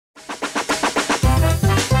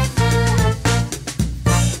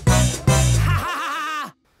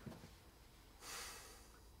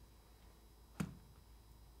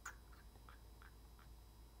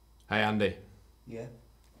Hey Andy. Yeah?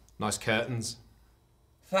 Nice curtains.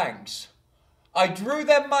 Thanks. I drew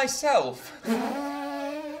them myself.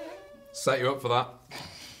 Set you up for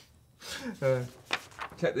that.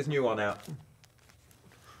 Check this new one out.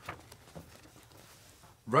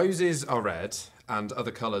 Roses are red, and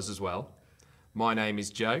other colours as well. My name is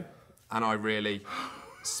Joe, and I really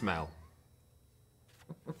smell.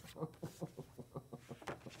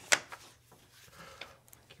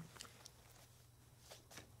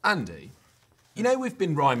 Andy, you know we've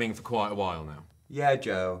been rhyming for quite a while now. Yeah,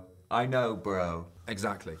 Joe. I know, bro.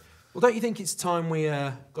 Exactly. Well, don't you think it's time we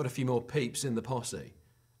got a few more peeps in the posse?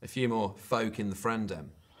 A few more folk in the friendem?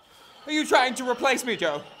 Are you trying to replace me,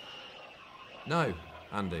 Joe? No,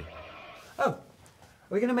 Andy. Oh,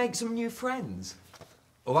 we're gonna make some new friends.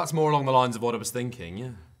 Well, that's more along the lines of what I was thinking,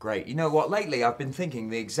 yeah. Great. You know what? Lately, I've been thinking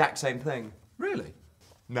the exact same thing. Really?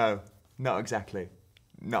 No, not exactly.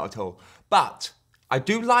 Not at all. But I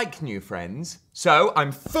do like new friends, so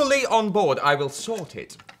I'm fully on board. I will sort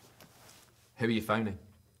it. Who are you phoning?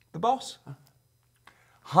 The boss.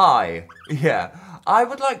 Hi. Yeah, I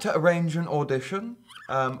would like to arrange an audition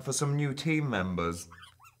for some new team members.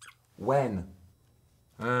 When?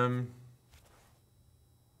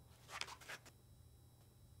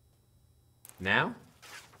 Now?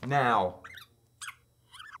 Now.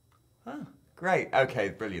 Oh, great. Okay,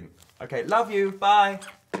 brilliant. Okay, love you. Bye.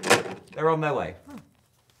 They're on their way.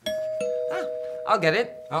 Ah, I'll get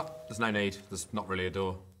it. Oh, there's no need. There's not really a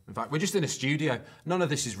door. In fact, we're just in a studio. None of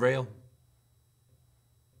this is real.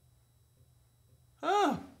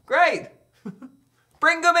 Oh, great.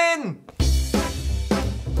 Bring them in.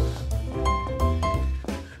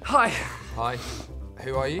 Hi, Hi.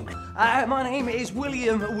 Who are you? my name is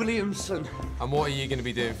William Williamson. And what are you going to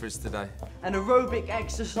be doing for us today? An aerobic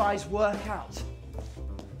exercise workout.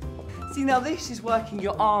 See, now this is working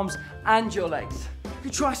your arms and your legs. You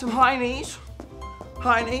try some high knees.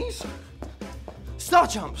 High knees. Star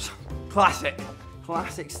jumps. Classic.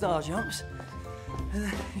 Classic star jumps. And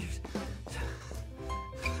then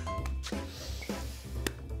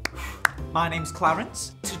My name's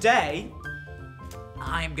Clarence. Today,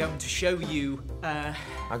 I'm going to show you, I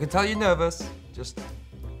can tell you're nervous. Just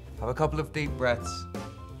have a couple of deep breaths.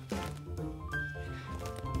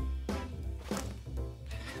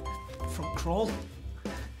 front crawl.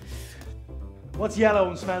 What's yellow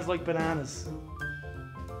and smells like bananas?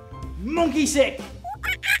 Monkey sick.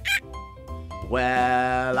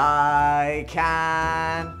 well, I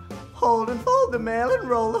can hold and fold the mail and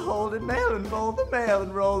roll the folded mail and fold the mail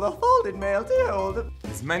and roll the folded mail to hold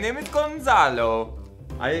it. My name is Gonzalo.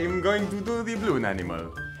 I am going to do the balloon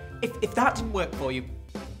animal. If that didn't work for you,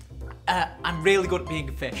 I'm really good at being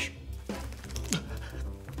a fish.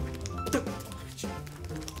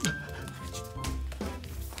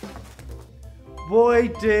 Why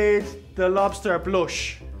did the lobster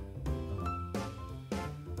blush?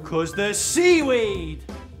 'Cause the seaweed!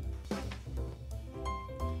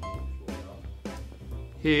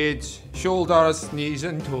 Head, shoulders, knees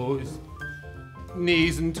and toes.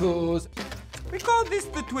 Knees and toes. We call this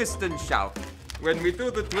the twist and shout. When we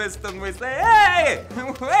do the twist and we say, hey,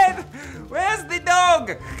 where's the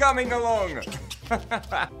dog coming along?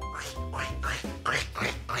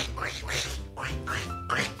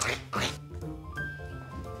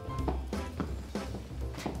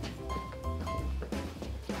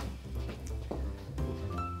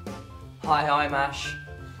 Hi, I'm Ash.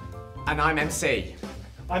 And I'm MC.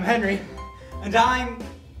 I'm Henry. And I'm...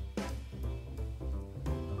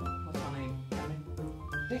 What's my name? Henry?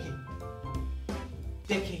 Dickie.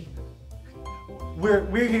 Dickie.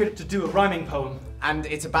 We're here to do a rhyming poem. And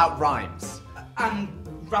it's about rhymes. And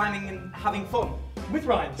rhyming and having fun. With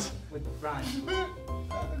rhymes. With rhymes.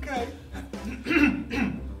 Okay.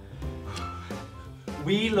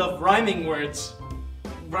 We love rhyming words.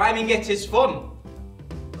 Rhyming it is fun.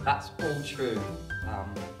 That's all true.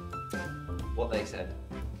 What they said.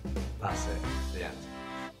 That's it. The end.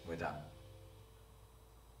 We're done.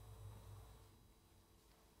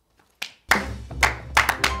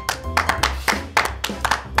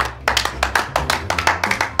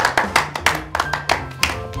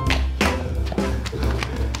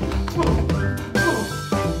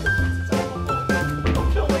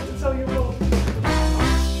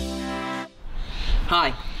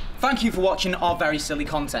 Hi. Thank you for watching our very silly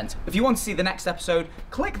content. If you want to see the next episode,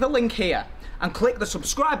 click the link here and click the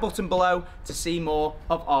subscribe button below to see more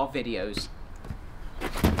of our videos.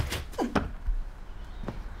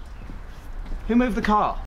 Who moved the car?